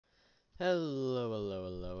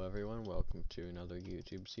Hello everyone, welcome to another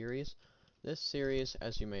YouTube series. This series,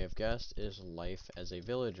 as you may have guessed, is Life as a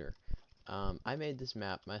Villager. I made this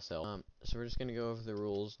map myself, so we're just going to go over the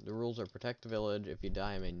rules. The rules are protect the village. If you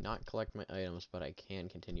die, I may not collect my items, but I can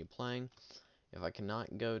continue playing. If I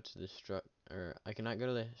cannot go to the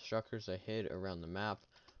structures I hid around the map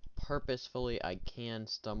purposefully, I can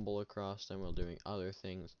stumble across them while doing other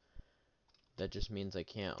things. That just means I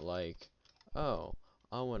can't, like, oh,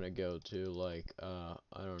 I want to go to, like, I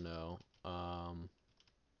don't know,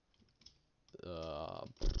 uh,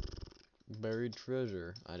 buried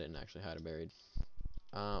treasure. I didn't actually hide a buried.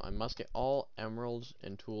 I must get all emeralds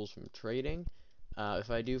and tools from trading.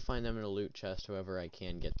 If I do find them in a loot chest, however, I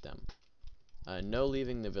can get them. No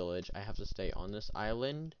leaving the village. I have to stay on this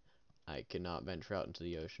island. I cannot venture out into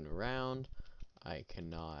the ocean around. I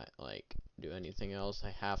cannot, like, do anything else.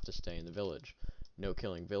 I have to stay in the village. No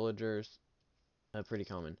killing villagers. Pretty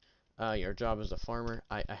common. Your job as a farmer.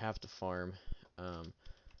 I have to farm.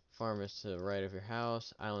 Farm is to the right of your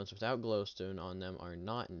house. Islands without glowstone on them are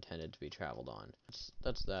not intended to be traveled on.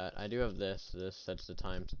 That's that. I do have this. This sets the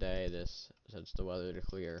time today. This sets the weather to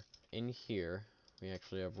clear. In here, we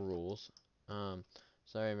actually have rules.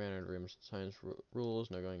 Sorry, mannered rooms, science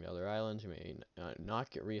rules. No going to other islands. You may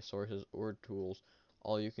not get resources or tools.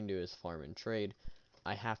 All you can do is farm and trade.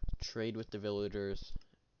 I have to trade with the villagers.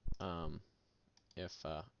 If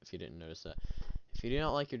you didn't notice that. If you do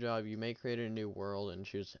not like your job, you may create a new world and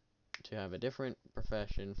choose to have a different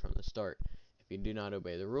profession from the start. If you do not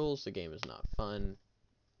obey the rules, the game is not fun.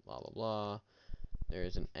 Blah blah blah. There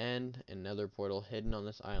is an end and nether portal hidden on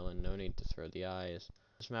this island. No need to throw the eyes.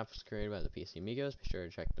 This map was created by the PC Amigos. Be sure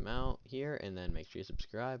to check them out here and then make sure you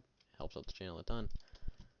subscribe. It helps out the channel a ton.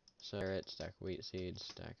 So, carrots, stack of wheat seeds,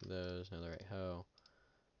 stack of those, netherite hoe,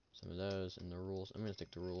 some of those, and the rules. I'm gonna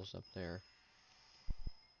stick the rules up there.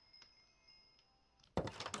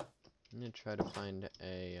 I'm gonna try to find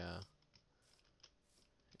a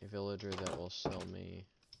villager that will sell me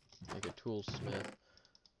like a toolsmith.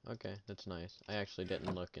 Okay, that's nice. I actually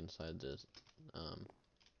didn't look inside this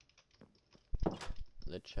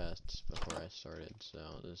the chests before I started,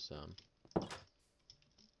 so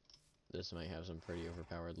this might have some pretty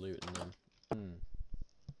overpowered loot in them.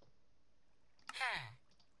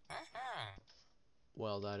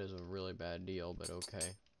 Well, that is a really bad deal, but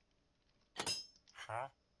okay.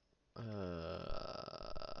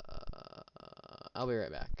 I'll be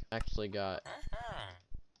right back. Actually got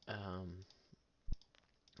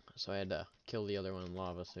so I had to kill the other one in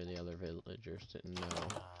lava so the other villagers didn't know.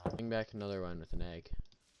 Bring back another one with an egg,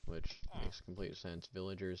 which makes complete sense.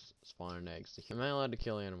 Villagers spawn eggs. Am I allowed to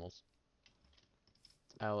kill animals?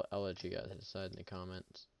 I'll let you guys decide in the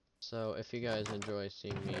comments. So if you guys enjoy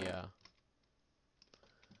seeing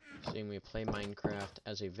me play Minecraft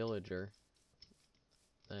as a villager,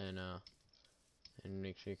 then and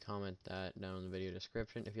make sure you comment that down in the video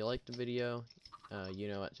description. If you liked the video, you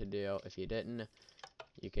know what to do. If you didn't,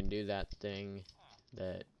 you can do that thing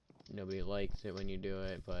that nobody likes it when you do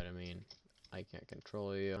it, but I mean, I can't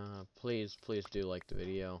control you. Please do like the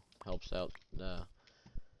video. Helps out the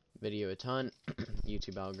video a ton.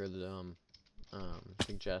 YouTube algorithm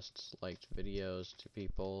suggests liked videos to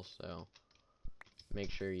people, so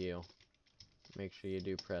make sure you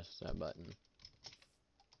do press that button.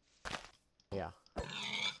 Yeah.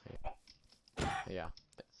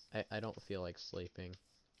 I don't feel like sleeping.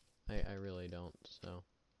 I really don't, so.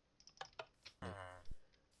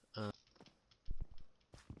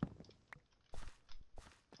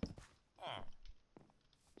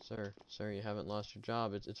 Sir, you haven't lost your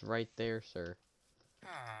job. It's right there, sir.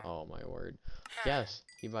 Oh my word. Yes,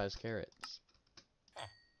 he buys carrots.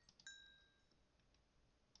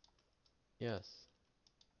 Yes.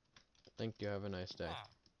 Thank you, have a nice day.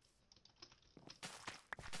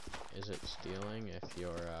 Is it stealing if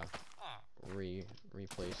you're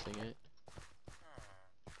replacing it?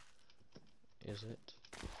 Is it?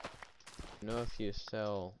 You know, if you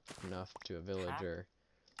sell enough to a villager,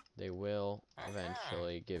 they will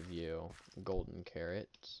eventually give you golden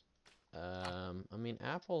carrots. I mean,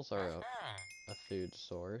 apples are a food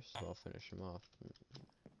source, so I'll finish them off.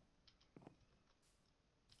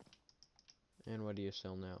 And what do you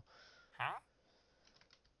sell now?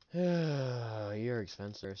 You're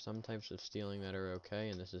expensive. There are some types of stealing that are okay,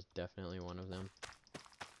 and this is definitely one of them.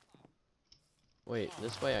 Wait,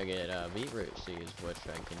 this way I get beetroot seeds, which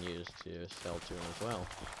I can use to sell to them as well.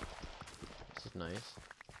 This is nice.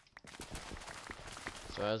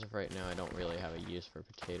 So as of right now, I don't really have a use for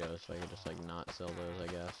potatoes, so I can just like not sell those,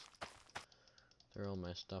 I guess. Throw all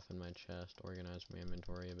my stuff in my chest, organize my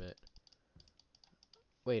inventory a bit.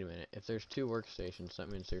 Wait a minute. If there's 2 workstations,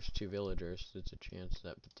 that means there's 2 villagers. There's a chance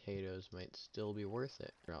that potatoes might still be worth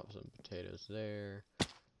it. Drop some potatoes there.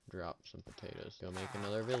 Drop some potatoes. Go make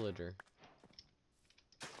another villager.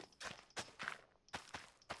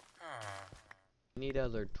 We need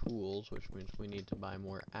other tools, which means we need to buy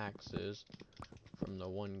more axes from the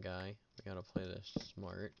one guy. We gotta play this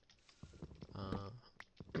smart.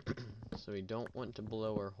 So we don't want to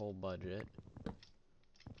blow our whole budget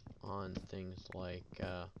on things like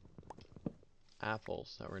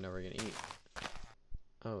apples that we're never gonna eat.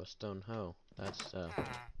 Oh, a stone hoe.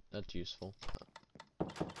 That's useful.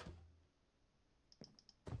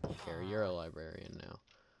 Here, you're a librarian now.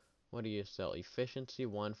 What do you sell? Efficiency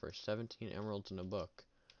 1 for 17 emeralds in a book.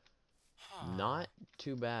 Not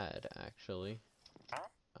too bad, actually.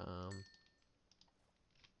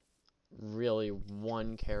 Really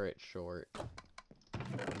 1 carrot short.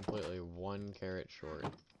 Completely 1 carrot short.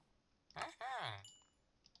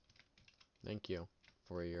 Thank you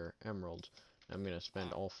for your emeralds. I'm gonna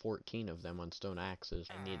spend all 14 of them on stone axes.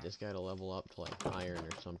 I need this guy to level up to like iron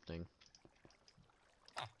or something.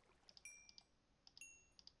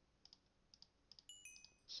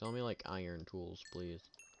 Sell me like iron tools, please.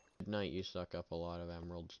 Good night, you suck up a lot of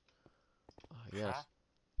emeralds. Yes.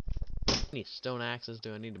 How many stone axes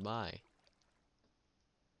do I need to buy?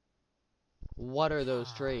 What are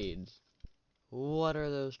those trades? What are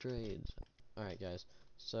those trades? Alright guys,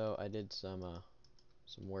 so I did some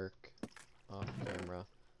work off camera.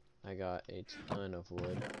 I got a ton of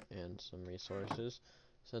wood and some resources.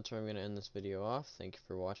 So that's where I'm going to end this video off. Thank you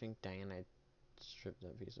for watching. Dang, I stripped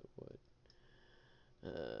that piece of wood.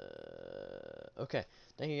 Okay,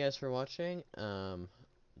 thank you guys for watching.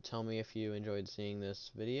 Tell me if you enjoyed seeing this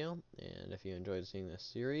video, and if you enjoyed seeing this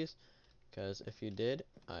series, because if you did,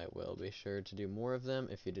 I will be sure to do more of them.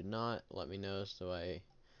 If you did not, let me know so I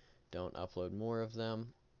don't upload more of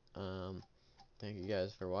them. Thank you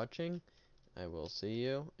guys for watching. I will see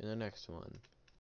you in the next one.